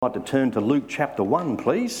I'd like to turn to Luke chapter 1,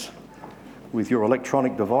 please, with your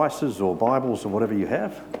electronic devices or Bibles or whatever you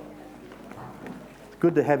have.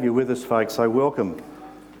 Good to have you with us, folks, so welcome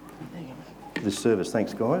to this service.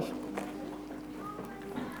 Thanks, guys.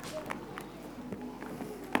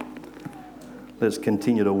 Let's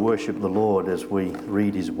continue to worship the Lord as we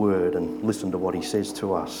read His Word and listen to what He says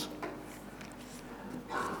to us.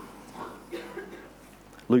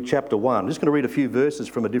 Luke chapter 1. I'm just going to read a few verses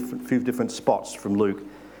from few different spots from Luke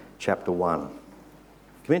chapter 1.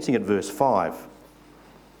 Commencing at verse 5.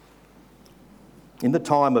 In the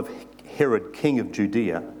time of Herod, king of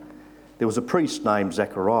Judea, there was a priest named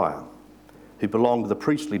Zechariah, who belonged to the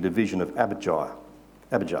priestly division of Abijah.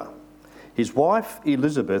 His wife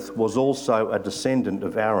Elizabeth was also a descendant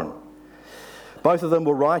of Aaron. Both of them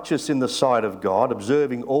were righteous in the sight of God,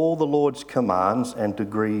 observing all the Lord's commands and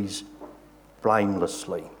decrees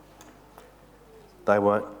blamelessly. They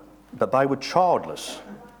were childless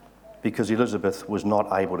because Elizabeth was not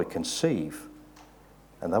able to conceive,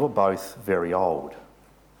 and they were both very old.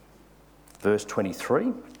 Verse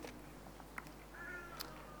 23.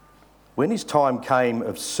 When his time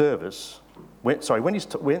of service was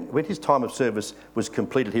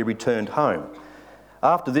completed, he returned home.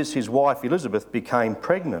 After this, his wife Elizabeth became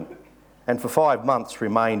pregnant, and for 5 months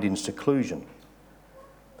remained in seclusion.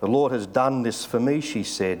 "The Lord has done this for me," she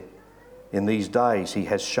said. "In these days he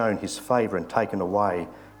has shown his favour and taken away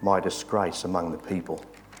my disgrace among the people."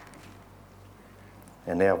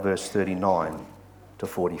 And now verse 39 to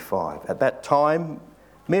 45. At that time,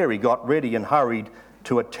 Mary got ready and hurried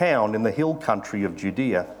to a town in the hill country of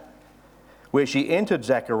Judea, where she entered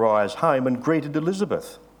Zechariah's home and greeted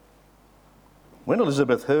Elizabeth. When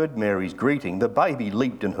Elizabeth heard Mary's greeting, the baby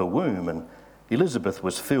leaped in her womb, and Elizabeth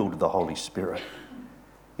was filled with the Holy Spirit.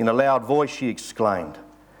 In a loud voice she exclaimed,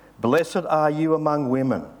 "Blessed are you among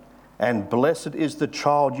women, and blessed is the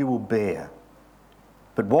child you will bear.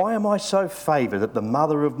 But why am I so favoured that the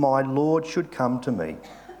mother of my Lord should come to me?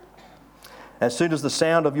 As soon as the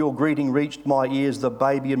sound of your greeting reached my ears, the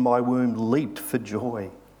baby in my womb leaped for joy.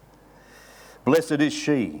 Blessed is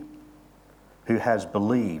she who has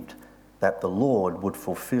believed that the Lord would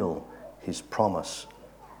fulfil his promise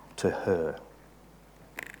to her."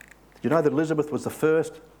 Did you know that Elizabeth was the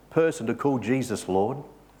first person to call Jesus Lord?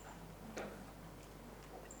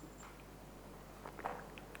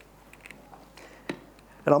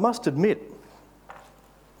 And I must admit,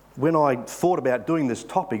 when I thought about doing this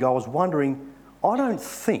topic, I was wondering, I don't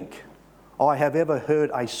think I have ever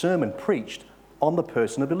heard a sermon preached on the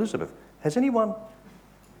person of Elizabeth. Has anyone?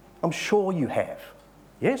 I'm sure you have.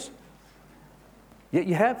 Yes? Yeah,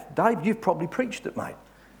 you have? Dave, you've probably preached it, mate.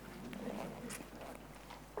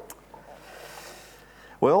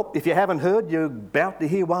 Well, if you haven't heard, you're about to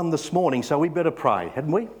hear one this morning, so we better pray,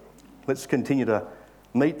 hadn't we? Let's continue to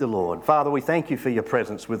meet the Lord. Father, we thank you for your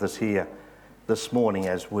presence with us here this morning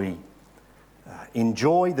as we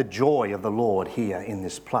enjoy the joy of the Lord here in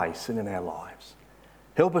this place and in our lives.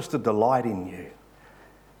 Help us to delight in you.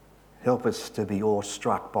 Help us to be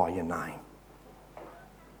awestruck by your name.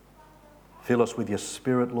 Fill us with your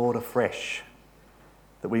Spirit, Lord, afresh,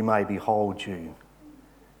 that we may behold you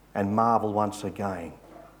and marvel once again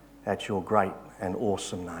at your great and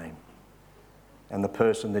awesome name and the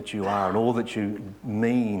person that you are and all that you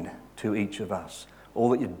mean to each of us, all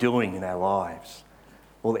that you're doing in our lives,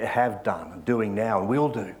 all that you have done and doing now and will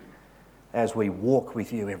do as we walk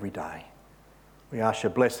with you every day. We ask your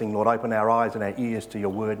blessing, Lord. Open our eyes and our ears to your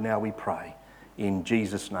word now, we pray. In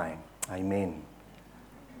Jesus' name, amen.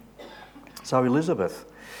 So Elizabeth,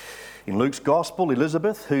 in Luke's Gospel,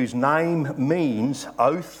 Elizabeth, whose name means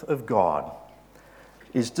oath of God,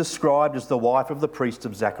 is described as the wife of the priest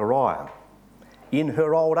of Zechariah. In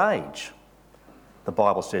her old age, the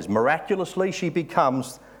Bible says, miraculously she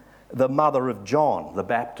becomes the mother of John the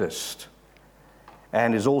Baptist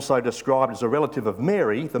and is also described as a relative of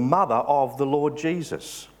Mary, the mother of the Lord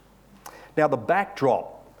Jesus. Now the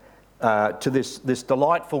backdrop to this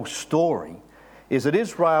delightful story is that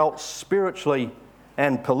Israel spiritually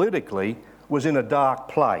and politically was in a dark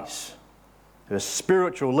place. Her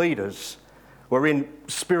spiritual leaders were in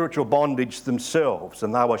spiritual bondage themselves,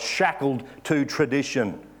 and they were shackled to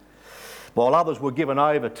tradition, while others were given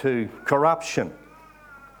over to corruption.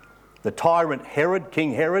 The tyrant Herod,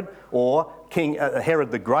 King Herod, or King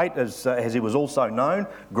Herod the Great, as he was also known,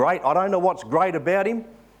 great. I don't know what's great about him.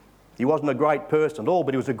 He wasn't a great person at all,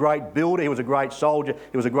 but he was a great builder, he was a great soldier,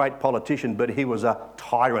 he was a great politician, but he was a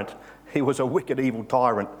tyrant. He was a wicked, evil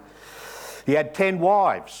tyrant. He had 10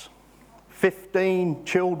 wives, 15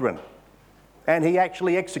 children, and he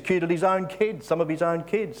actually executed his own kids, some of his own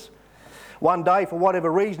kids. One day, for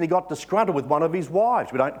whatever reason, he got disgruntled with one of his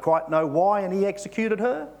wives. We don't quite know why, and he executed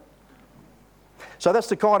her. So that's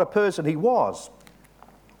the kind of person he was.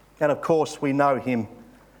 And of course, we know him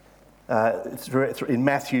in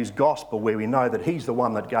Matthew's Gospel, where we know that he's the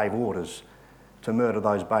one that gave orders to murder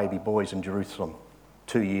those baby boys in Jerusalem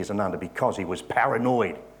 2 years and under, because he was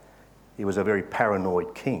paranoid. He was a very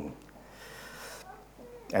paranoid king.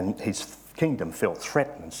 And his kingdom felt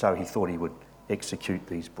threatened, so he thought he would execute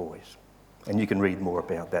these boys. And you can read more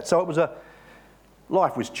about that. So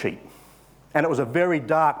life was cheap. And it was a very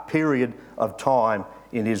dark period of time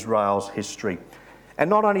in Israel's history. And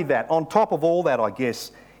not only that, on top of all that, I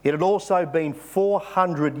guess, it had also been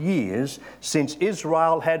 400 years since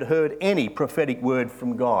Israel had heard any prophetic word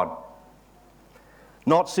from God.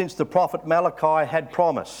 Not since the prophet Malachi had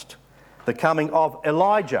promised the coming of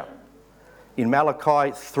Elijah in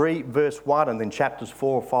Malachi 3 verse 1 and then chapters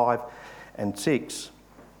 4, 5 and 6.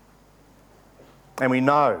 And we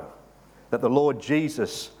know that the Lord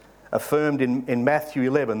Jesus affirmed in Matthew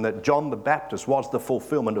 11 that John the Baptist was the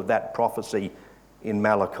fulfilment of that prophecy in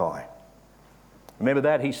Malachi. Remember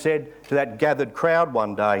that? He said to that gathered crowd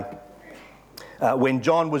one day, when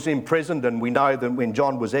John was imprisoned, and we know that when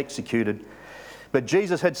John was executed, but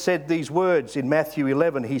Jesus had said these words in Matthew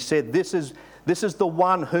 11. He said, this is the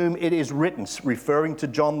one whom it is written, referring to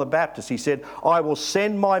John the Baptist. He said, I will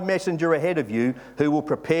send my messenger ahead of you who will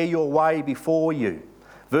prepare your way before you.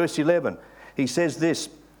 Verse 11, he says this,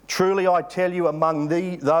 truly I tell you, among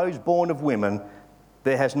those born of women,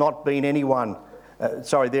 there has not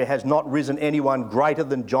risen anyone greater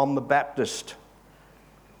than John the Baptist.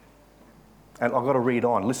 And I've got to read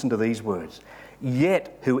on. Listen to these words.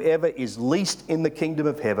 Yet whoever is least in the kingdom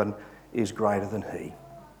of heaven is greater than he.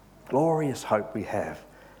 Glorious hope we have,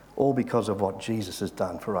 all because of what Jesus has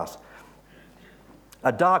done for us.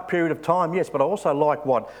 A dark period of time, yes, but I also like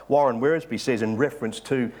what Warren Wiersbe says in reference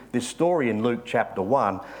to this story in Luke chapter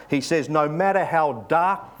 1. He says, no matter how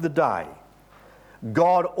dark the day,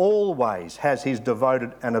 God always has his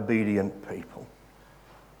devoted and obedient people.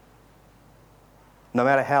 No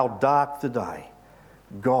matter how dark the day,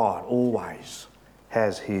 God always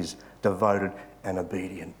has his devoted and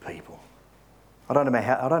obedient people. I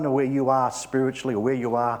don't know where you are spiritually or where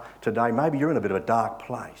you are today. Maybe you're in a bit of a dark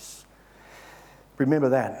place. Remember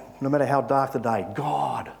that. No matter how dark the day,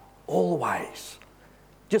 God always,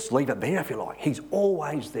 just leave it there if you like. He's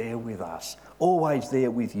always there with us, always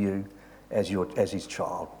there with you as his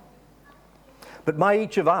child. But may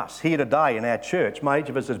each of us here today in our church, may each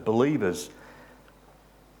of us as believers,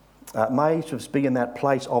 may each of us be in that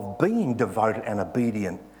place of being devoted and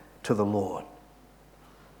obedient to the Lord.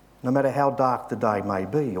 No matter how dark the day may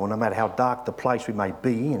be, or no matter how dark the place we may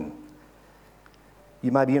be in.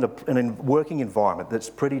 You may be in a working environment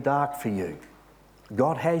that's pretty dark for you.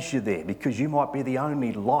 God has you there because you might be the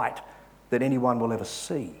only light that anyone will ever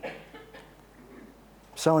see.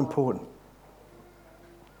 So important.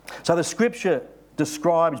 So the scripture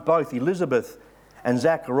describes both Elizabeth and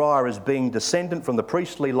Zachariah as being descendant from the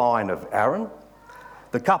priestly line of Aaron.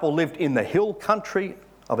 The couple lived in the hill country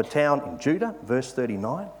of a town in Judah, verse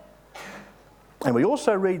 39. And we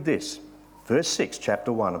also read this, verse 6,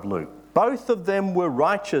 chapter 1 of Luke. Both of them were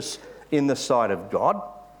righteous in the sight of God,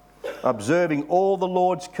 observing all the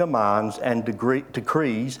Lord's commands and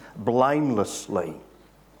decrees blamelessly.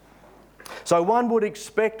 So one would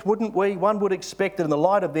expect, wouldn't we? One would expect that in the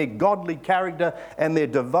light of their godly character and their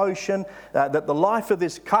devotion, that the life of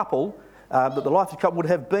this couple, would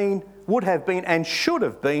have been and should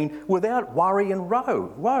have been without worry and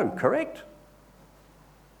woe, correct?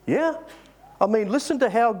 Yeah? I mean, listen to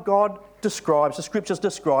how the scriptures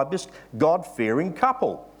describe this God-fearing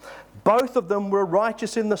couple. Both of them were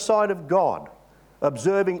righteous in the sight of God,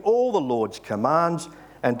 observing all the Lord's commands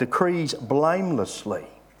and decrees blamelessly.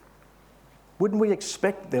 Wouldn't we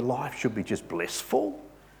expect their life should be just blissful?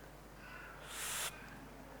 Of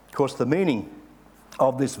course, the meaning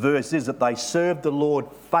of this verse is that they served the Lord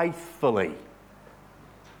faithfully,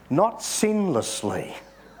 not sinlessly.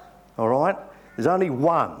 All right? There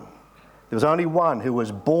was only one who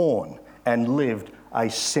was born and lived a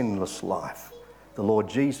sinless life. The Lord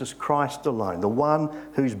Jesus Christ alone, the one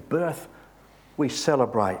whose birth we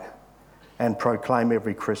celebrate and proclaim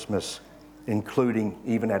every Christmas, including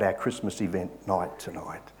even at our Christmas event night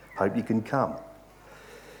tonight. Hope you can come.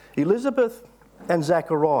 Elizabeth and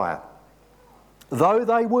Zachariah, though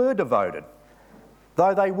they were devoted,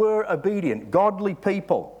 though they were obedient, godly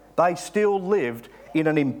people, they still lived in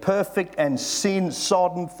an imperfect and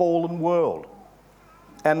sin-sodden fallen world.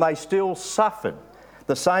 And they still suffered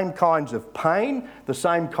the same kinds of pain, the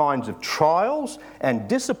same kinds of trials and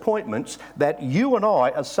disappointments that you and I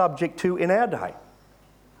are subject to in our day.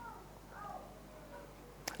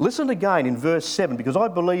 Listen again in verse 7, because I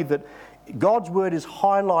believe that God's word is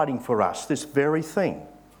highlighting for us this very thing.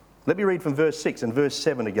 Let me read from verse 6 and verse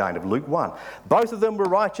 7 again of Luke 1. Both of them were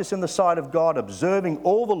righteous in the sight of God, observing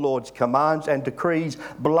all the Lord's commands and decrees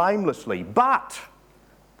blamelessly. But,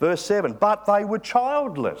 verse 7, but they were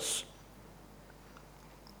childless,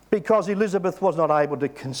 because Elizabeth was not able to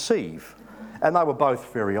conceive, and they were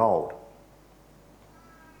both very old.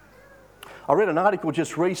 I read an article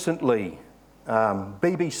just recently,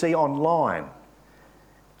 BBC Online.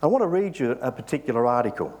 I want to read you a particular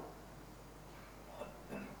article.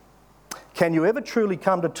 Can you ever truly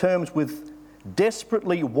come to terms with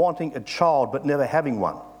desperately wanting a child but never having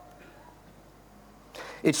one?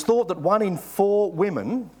 It's thought that one in four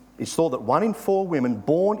women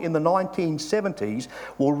born in the 1970s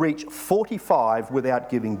will reach 45 without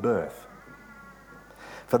giving birth.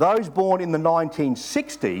 For those born in the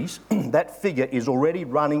 1960s, that figure is already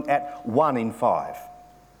running at 1 in 5.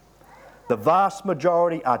 The vast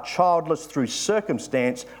majority are childless through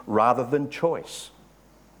circumstance rather than choice.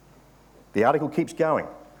 The article keeps going.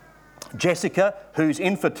 Jessica, whose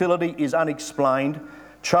infertility is unexplained,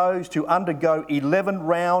 chose to undergo 11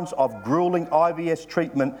 rounds of grueling IVF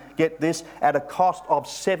treatment, get this, at a cost of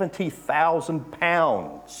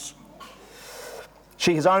 £70,000.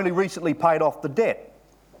 She has only recently paid off the debt.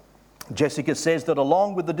 Jessica says that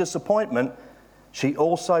along with the disappointment, she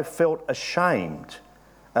also felt ashamed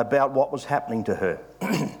about what was happening to her.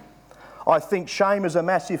 I think shame is a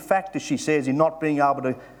massive factor, she says, in not being able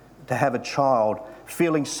to have a child,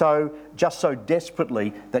 feeling so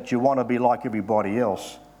desperately that you want to be like everybody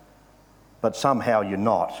else, but somehow you're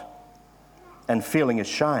not, and feeling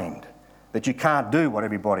ashamed that you can't do what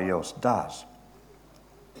everybody else does.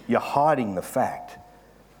 You're hiding the fact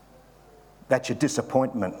that your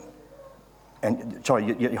disappointment,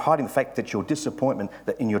 you're hiding the fact that your disappointment,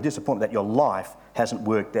 that your life hasn't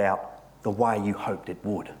worked out the way you hoped it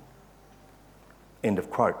would. End of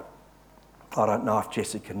quote. I don't know if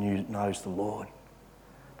Jessica knows the Lord,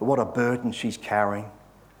 but what a burden she's carrying.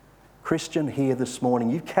 Christian here this morning,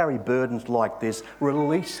 you carry burdens like this,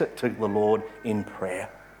 release it to the Lord in prayer.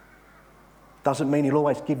 Doesn't mean He'll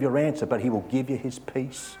always give your answer, but He will give you His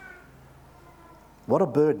peace. What a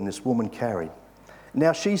burden this woman carried.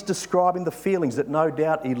 Now she's describing the feelings that no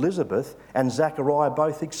doubt Elizabeth and Zachariah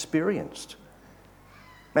both experienced.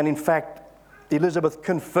 And in fact, Elizabeth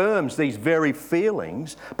confirms these very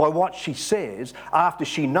feelings by what she says after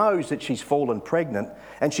she knows that she's fallen pregnant.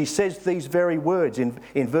 And she says these very words in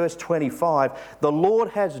verse 25, "The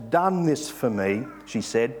Lord has done this for me," she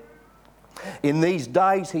said. "In these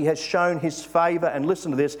days He has shown His favour," and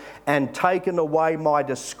listen to this, "and taken away my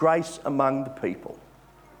disgrace among the people."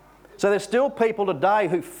 So there's still people today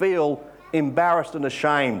who feel embarrassed and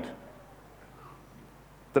ashamed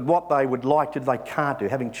that what they would like to do, they can't do,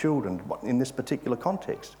 having children in this particular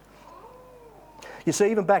context. You see,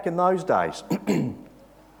 even back in those days,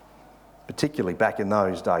 particularly back in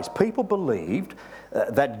those days, people believed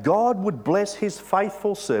that God would bless His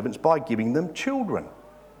faithful servants by giving them children.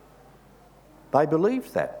 They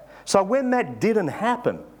believed that. So when that didn't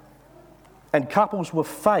happen and couples were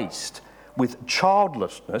faced with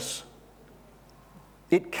childlessness,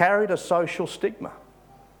 it carried a social stigma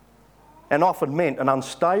and often meant an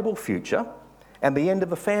unstable future and the end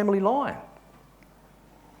of a family line.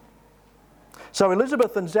 So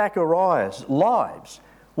Elizabeth and Zachariah's lives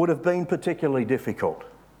would have been particularly difficult.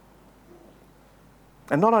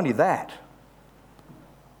 And not only that,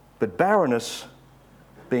 but barrenness,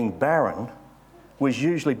 being barren, was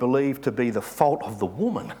usually believed to be the fault of the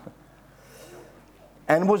woman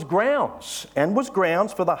and was grounds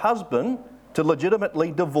for the husband to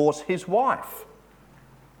legitimately divorce his wife.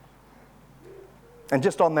 And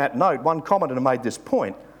just on that note, one commentator made this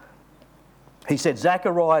point. He said,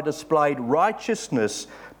 Zachariah displayed righteousness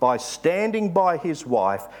by standing by his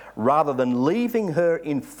wife rather than leaving her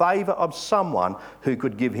in favour of someone who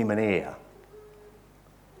could give him an heir.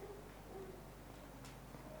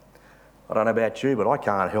 I don't know about you, but I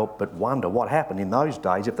can't help but wonder what happened in those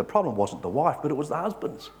days if the problem wasn't the wife, but it was the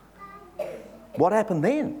husbands. What happened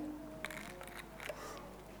then?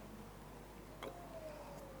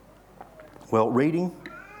 Well, reading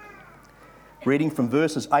from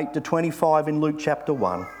verses 8 to 25 in Luke chapter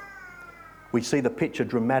 1, we see the picture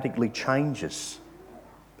dramatically changes,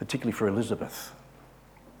 particularly for Elizabeth.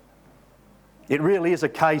 It really is a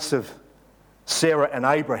case of Sarah and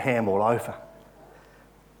Abraham all over.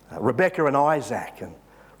 Rebecca and Isaac and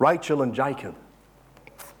Rachel and Jacob.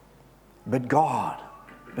 But God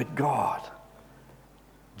But God,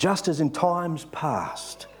 just as in times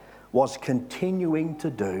past, was continuing to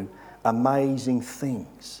do amazing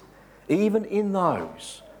things, even in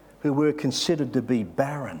those who were considered to be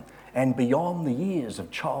barren and beyond the years of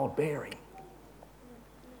childbearing.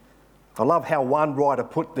 I love how one writer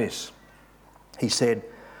put this. He said,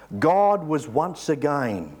 God was once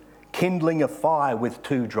again kindling a fire with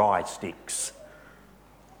 2 dry sticks.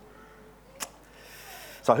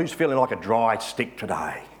 So who's feeling like a dry stick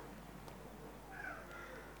today?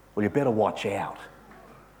 Well, you better watch out,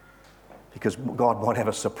 because God might have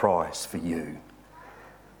a surprise for you.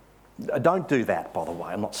 Don't do that, by the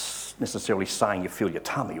way. I'm not necessarily saying you feel your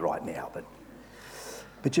tummy right now,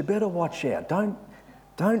 but you better watch out. Don't.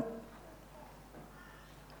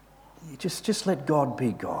 Just let God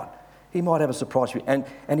be God. He might have a surprise for you,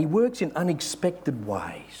 and He works in unexpected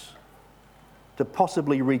ways to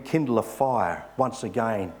possibly rekindle a fire once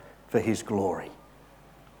again for His glory.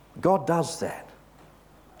 God does that.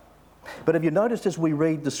 But have you noticed as we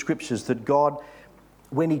read the scriptures that God,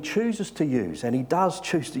 when He chooses to use, and He does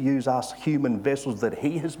choose to use us human vessels that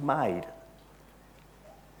He has made,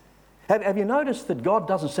 have you noticed that God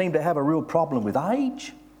doesn't seem to have a real problem with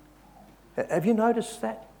age? Have you noticed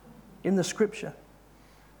that in the scripture?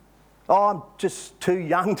 Oh, I'm just too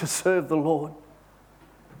young to serve the Lord.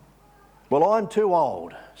 Well, I'm too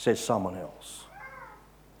old, says someone else.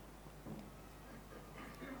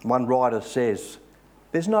 One writer says,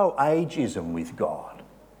 there's no ageism with God.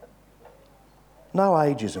 No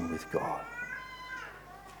ageism with God.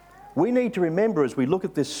 We need to remember as we look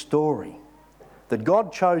at this story that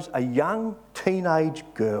God chose a young teenage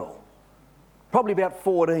girl, probably about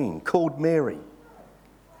 14, called Mary.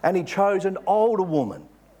 And He chose an older woman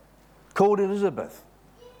called Elizabeth,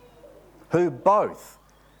 who both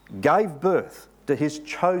gave birth to His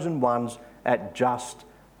chosen ones at just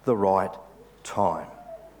the right time,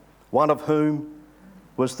 one of whom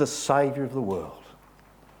was the Saviour of the world.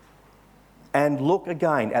 And look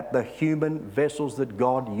again at the human vessels that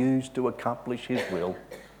God used to accomplish His will.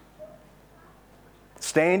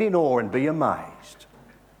 Stand in awe and be amazed.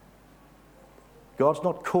 God's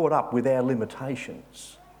not caught up with our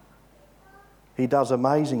limitations. He does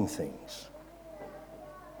amazing things.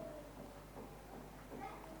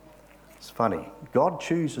 It's funny. God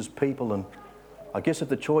chooses people, and I guess if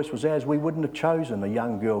the choice was ours, we wouldn't have chosen a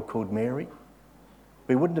young girl called Mary.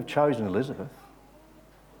 We wouldn't have chosen Elizabeth.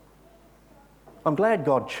 I'm glad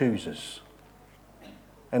God chooses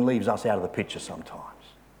and leaves us out of the picture sometimes.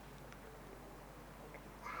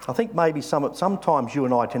 I think maybe sometimes you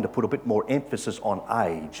and I tend to put a bit more emphasis on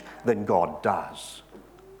age than God does.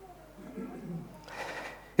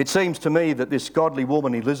 It seems to me that this godly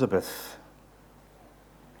woman, Elizabeth,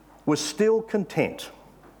 was still content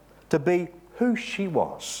to be who she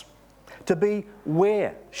was, to be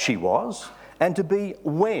where she was, and to be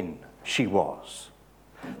when she was.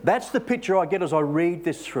 That's the picture I get as I read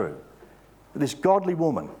this through. This godly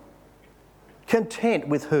woman, content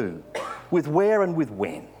with who, with where and with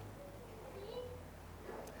when.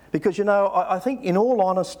 Because, you know, I think in all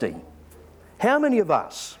honesty, how many of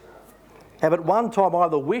us have at one time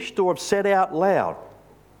either wished or have said out loud,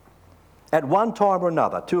 at one time or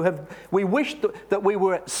another, we wished that we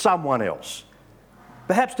were someone else,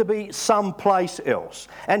 perhaps to be someplace else,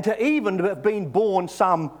 and to even have been born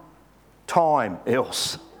some time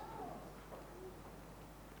else.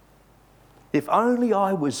 If only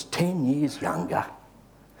I was 10 years younger.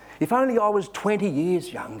 If only I was 20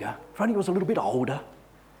 years younger. If only I was a little bit older.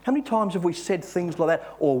 How many times have we said things like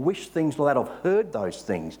that or wished things like that or heard those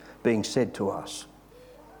things being said to us?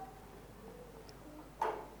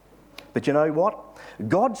 But you know what?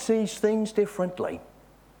 God sees things differently.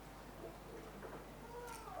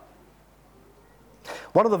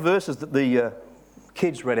 One of the verses that the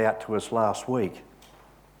kids read out to us last week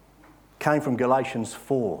came from Galatians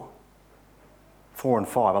 4 and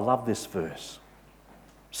 5. I love this verse.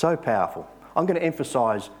 So powerful. I'm going to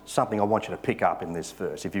emphasise something I want you to pick up in this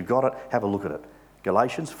verse. If you've got it, have a look at it.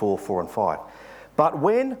 Galatians 4 and 5. But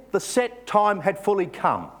when the set time had fully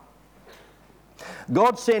come,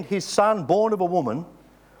 God sent His Son, born of a woman,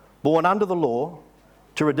 born under the law,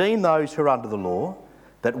 to redeem those who are under the law,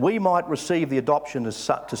 that we might receive the adoption to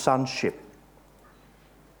sonship.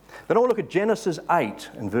 Then I'll look at Genesis 8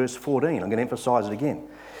 and verse 14. I'm going to emphasise it again.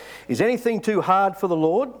 Is anything too hard for the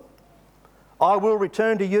Lord? I will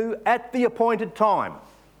return to you at the appointed time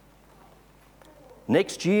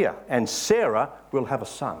next year, and Sarah will have a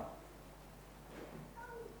son.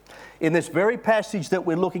 In this very passage that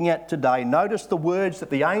we're looking at today, notice the words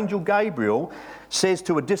that the angel Gabriel says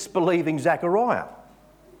to a disbelieving Zechariah.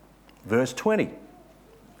 Verse 20,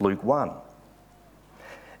 Luke 1.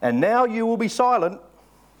 And now you will be silent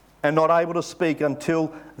and not able to speak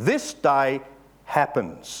until this day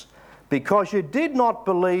happens, because you did not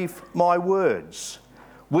believe my words,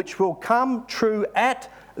 which will come true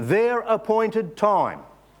at their appointed time.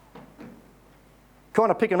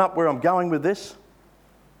 Kind of picking up where I'm going with this.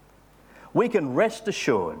 We can rest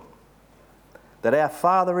assured that our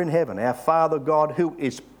Father in heaven, our Father God, who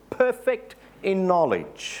is perfect in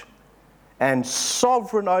knowledge and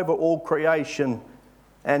sovereign over all creation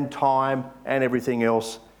and time and everything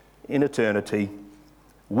else in eternity,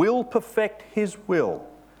 will perfect his will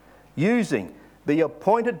using the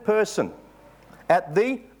appointed person at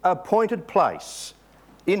the appointed place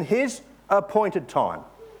in his appointed time.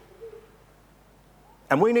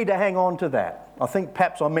 And we need to hang on to that. I think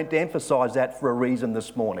perhaps I meant to emphasise that for a reason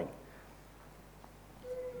this morning.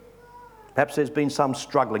 Perhaps there's been some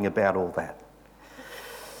struggling about all that.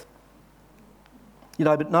 You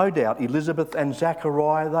know, but no doubt Elizabeth and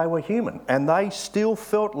Zachariah, they were human, and they still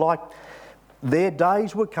felt like their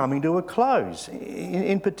days were coming to a close.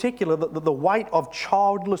 In particular, the weight of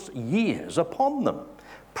childless years upon them,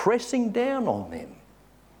 pressing down on them.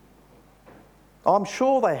 I'm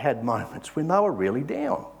sure they had moments when they were really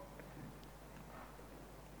down.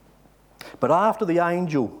 But after the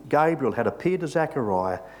angel Gabriel had appeared to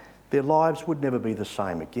Zachariah, their lives would never be the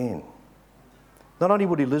same again. Not only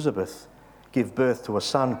would Elizabeth give birth to a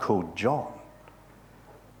son called John,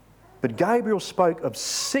 but Gabriel spoke of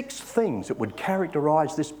 6 things that would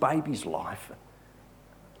characterise this baby's life.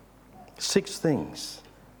 6 things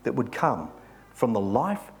that would come from the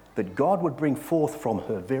life that God would bring forth from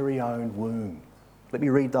her very own womb. Let me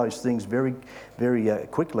read those things very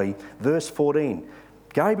quickly. Verse 14,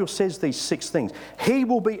 Gabriel says these 6 things. He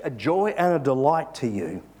will be a joy and a delight to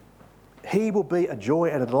you. He will be a joy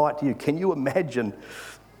and a delight to you. Can you imagine,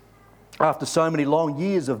 after so many long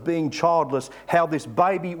years of being childless, how this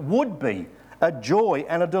baby would be a joy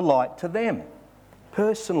and a delight to them,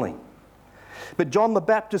 personally? But John the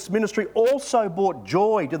Baptist's ministry also brought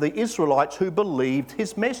joy to the Israelites who believed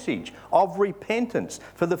his message of repentance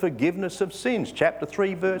for the forgiveness of sins. Chapter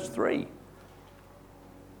 3, verse 3.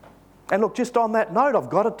 And look, just on that note, I've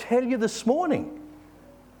got to tell you this morning,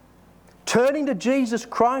 turning to Jesus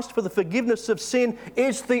Christ for the forgiveness of sin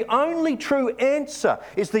is the only true answer,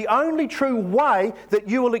 is the only true way that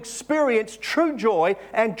you will experience true joy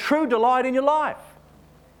and true delight in your life.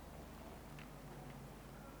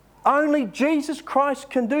 Only Jesus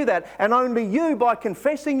Christ can do that, and only you, by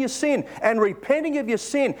confessing your sin and repenting of your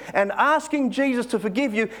sin and asking Jesus to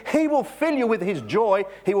forgive you, he will fill you with his joy,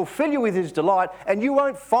 he will fill you with his delight, and you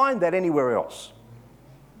won't find that anywhere else.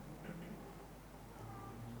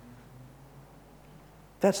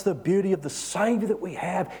 That's the beauty of the Saviour that we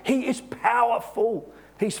have. He is powerful.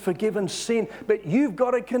 He's forgiven sin, but you've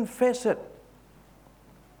got to confess it.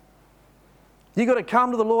 You've got to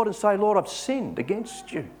come to the Lord and say, Lord, I've sinned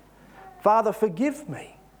against you. Father, forgive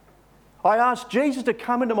me. I ask Jesus to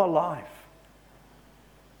come into my life.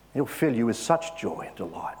 He'll fill you with such joy and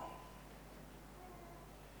delight.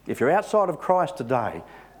 If you're outside of Christ today,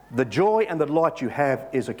 the joy and the delight you have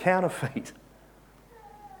is a counterfeit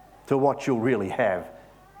to what you'll really have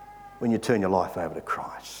when you turn your life over to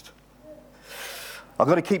Christ. I've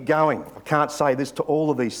got to keep going. I can't say this to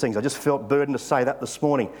all of these things. I just felt burdened to say that this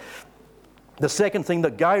morning. The second thing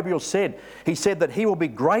that Gabriel said, he said that he will be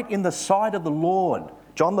great in the sight of the Lord.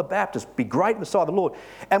 John the Baptist, be great in the sight of the Lord.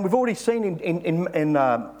 And we've already seen in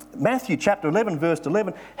Matthew chapter 11, verse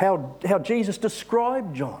 11, how Jesus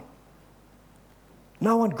described John.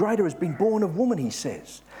 No one greater has been born of woman, he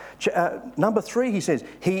says. Number 3, he says,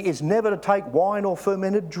 he is never to take wine or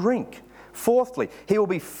fermented drink. Fourthly, he will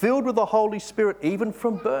be filled with the Holy Spirit even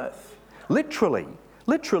from birth. Literally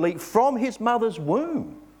from his mother's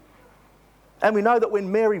womb. And we know that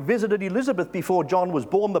when Mary visited Elizabeth before John was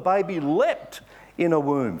born, the baby leapt in a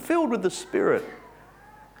womb, filled with the Spirit.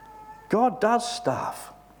 God does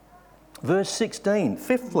stuff. Verse 16,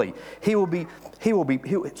 fifthly, he will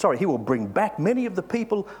bring back many of the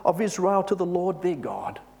people of Israel to the Lord their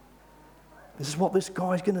God. This is what this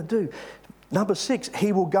guy's going to do. Number 6,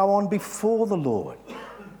 he will go on before the Lord.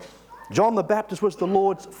 John the Baptist was the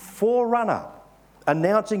Lord's forerunner,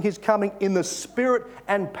 announcing his coming in the spirit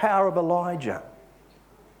and power of Elijah.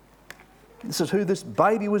 This is who this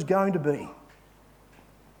baby was going to be.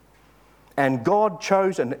 And God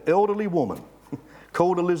chose an elderly woman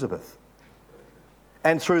called Elizabeth.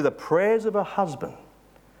 And through the prayers of her husband,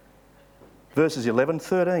 verses 11,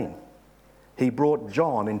 13, he brought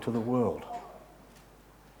John into the world.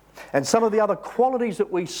 And some of the other qualities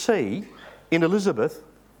that we see in Elizabeth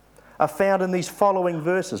are found in these following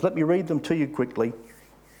verses. Let me read them to you quickly.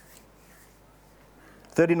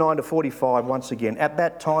 39 to 45, once again. At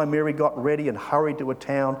that time, Mary got ready and hurried to a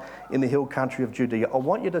town in the hill country of Judea. I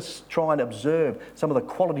want you to try and observe some of the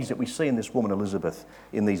qualities that we see in this woman, Elizabeth,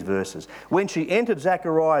 in these verses. When she entered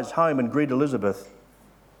Zachariah's home and greeted Elizabeth,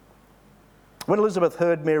 when Elizabeth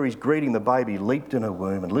heard Mary's greeting, the baby leaped in her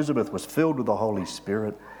womb, and Elizabeth was filled with the Holy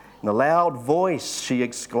Spirit. In a loud voice, she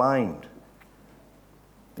exclaimed,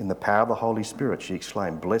 in the power of the Holy Spirit, she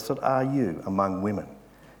exclaimed, "Blessed are you among women,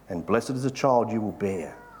 and blessed is the child you will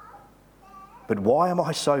bear. But why am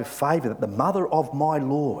I so favoured that the mother of my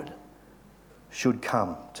Lord should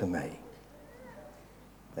come to me?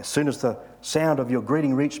 As soon as the sound of your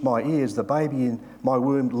greeting reached my ears, the baby in my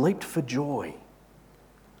womb leaped for joy.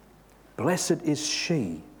 Blessed is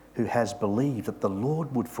she who has believed that the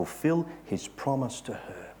Lord would fulfil his promise to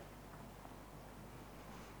her."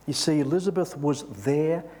 You see, Elizabeth was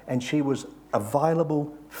there and she was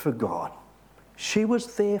available for God. She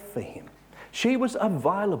was there for him. She was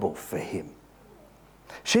available for him.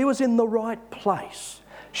 She was in the right place.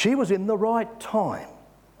 She was in the right time.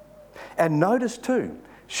 And notice too,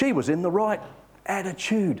 she was in the right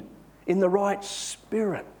attitude, in the right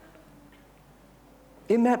spirit.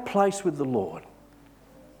 In that place with the Lord,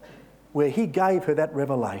 where he gave her that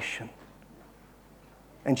revelation.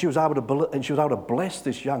 And she was able to bless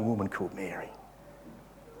this young woman called Mary.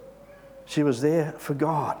 She was there for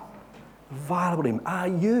God, available to him. Are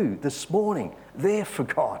you this morning there for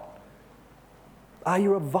God? Are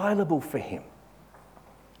you available for him?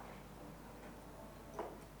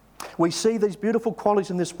 We see these beautiful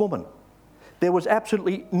qualities in this woman. There was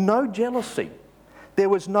absolutely no jealousy. There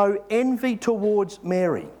was no envy towards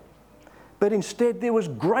Mary. But instead there was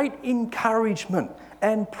great encouragement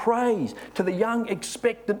and praise to the young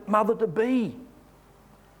expectant mother-to-be,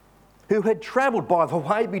 who had travelled, by the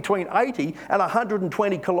way, between 80 and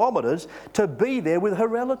 120 kilometres to be there with her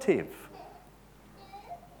relative.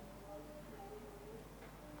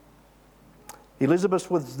 Elizabeth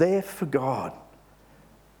was there for God,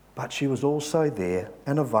 but she was also there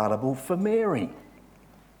and available for Mary,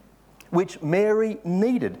 which Mary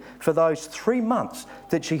needed for those 3 months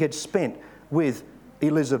that she had spent with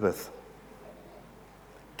Elizabeth.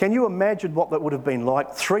 Can you imagine what that would have been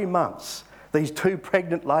like? 3 months, these two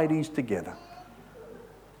pregnant ladies together.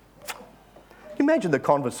 Imagine the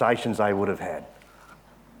conversations they would have had.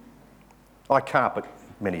 I can't, but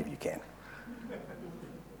many of you can.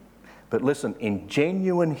 But listen, in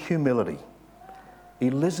genuine humility,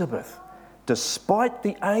 Elizabeth, despite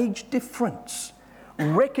the age difference,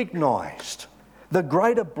 recognised the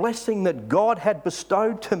greater blessing that God had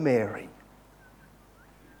bestowed to Mary.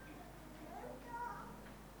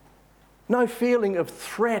 No feeling of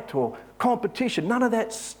threat or competition, none of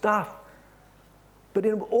that stuff. But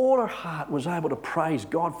in all her heart was able to praise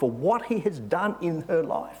God for what he has done in her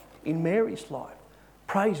life, in Mary's life.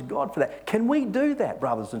 Praise God for that. Can we do that,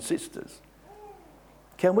 brothers and sisters?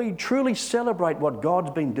 Can we truly celebrate what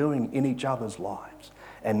God's been doing in each other's lives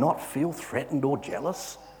and not feel threatened or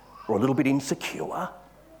jealous or a little bit insecure?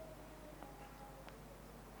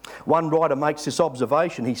 One writer makes this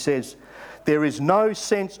observation. He says, "There is no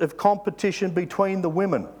sense of competition between the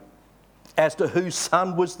women as to whose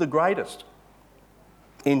son was the greatest.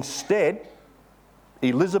 Instead,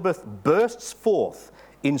 Elizabeth bursts forth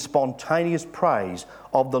in spontaneous praise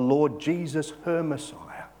of the Lord Jesus, her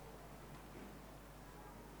Messiah."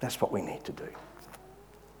 That's what we need to do.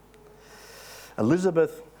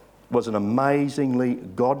 Elizabeth was an amazingly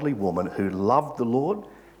godly woman who loved the Lord.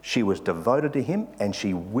 She was devoted to him and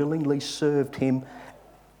she willingly served him,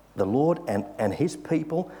 the Lord and his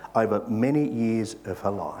people, over many years of her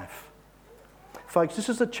life. Folks, this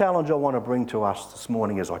is the challenge I want to bring to us this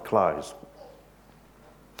morning as I close.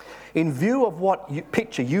 In view of what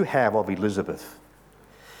picture you have of Elizabeth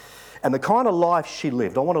and the kind of life she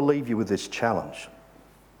lived, I want to leave you with this challenge.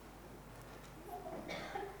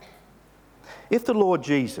 If the Lord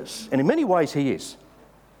Jesus, and in many ways he is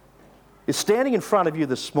standing in front of you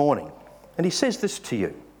this morning and he says this to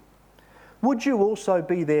you, would you also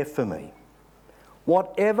be there for me?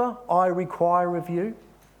 Whatever I require of you,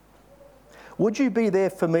 would you be there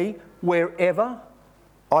for me wherever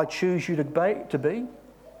I choose you to be?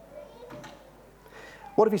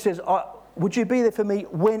 What if he says, would you be there for me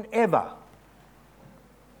whenever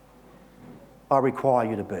I require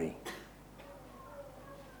you to be?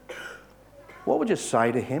 What would you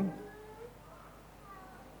say to him?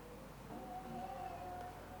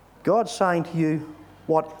 God's saying to you,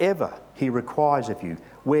 whatever he requires of you,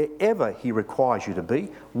 wherever he requires you to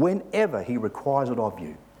be, whenever he requires it of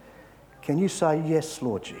you. Can you say, yes,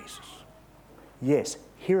 Lord Jesus? Yes,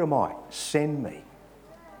 here am I, send me.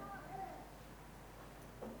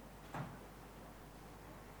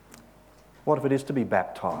 What if it is to be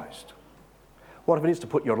baptised? What if it is to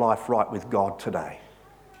put your life right with God today?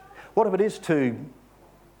 What if it is to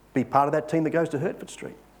be part of that team that goes to Hertford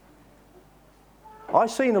Street? I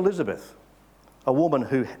see in Elizabeth a woman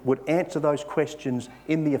who would answer those questions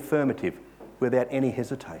in the affirmative without any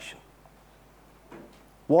hesitation.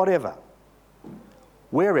 Whatever,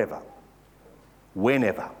 wherever,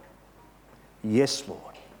 whenever. Yes,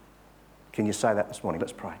 Lord. Can you say that this morning?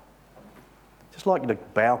 Let's pray. Just like you to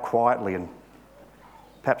bow quietly, and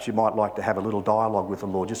perhaps you might like to have a little dialogue with the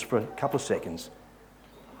Lord just for a couple of seconds,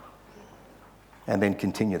 and then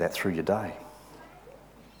continue that through your day.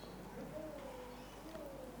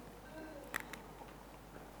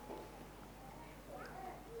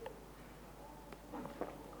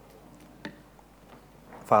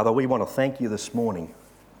 Father, we want to thank you this morning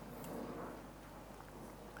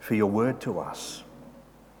for your word to us.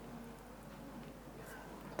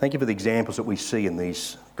 Thank you for the examples that we see in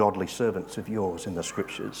these godly servants of yours in the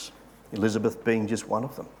Scriptures, Elizabeth being just one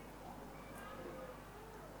of them.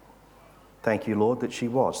 Thank you, Lord, that she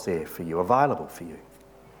was there for you, available for you.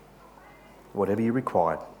 Whatever you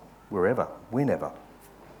required, wherever, whenever.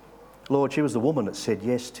 Lord, she was the woman that said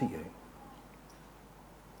yes to you.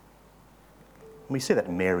 We see that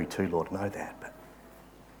in Mary too, Lord, know that, but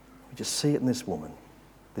we just see it in this woman,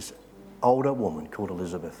 this older woman called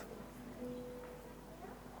Elizabeth.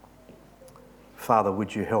 Father,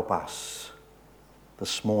 would you help us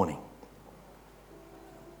this morning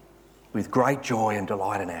with great joy and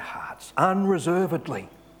delight in our hearts, unreservedly,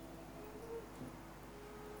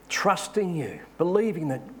 trusting you, believing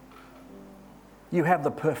that you have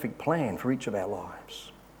the perfect plan for each of our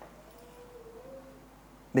lives.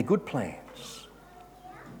 They're good plans.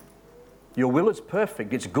 Your will is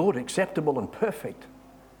perfect. It's good, acceptable and perfect.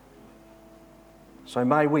 So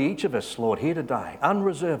may we, each of us, Lord, here today,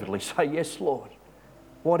 unreservedly say, yes, Lord,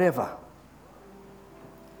 whatever,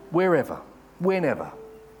 wherever, whenever,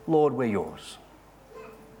 Lord, we're yours.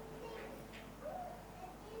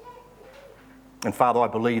 And Father, I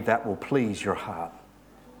believe that will please your heart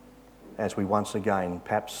as we once again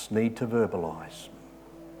perhaps need to verbalise,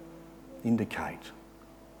 indicate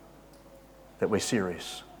that we're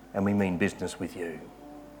serious and we mean business with you.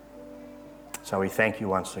 So we thank you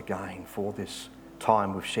once again for this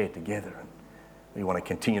time we've shared together, and we want to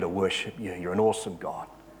continue to worship you. You're an awesome God.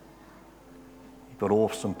 You've got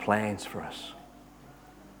awesome plans for us.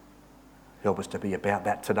 Help us to be about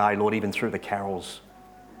that today, Lord, even through the carols,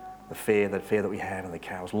 the fair that we have and the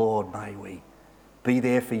carols. Lord, may we be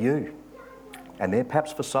there for you and there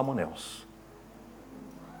perhaps for someone else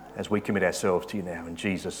as we commit ourselves to you now in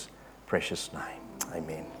Jesus' precious name.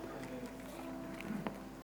 Amen.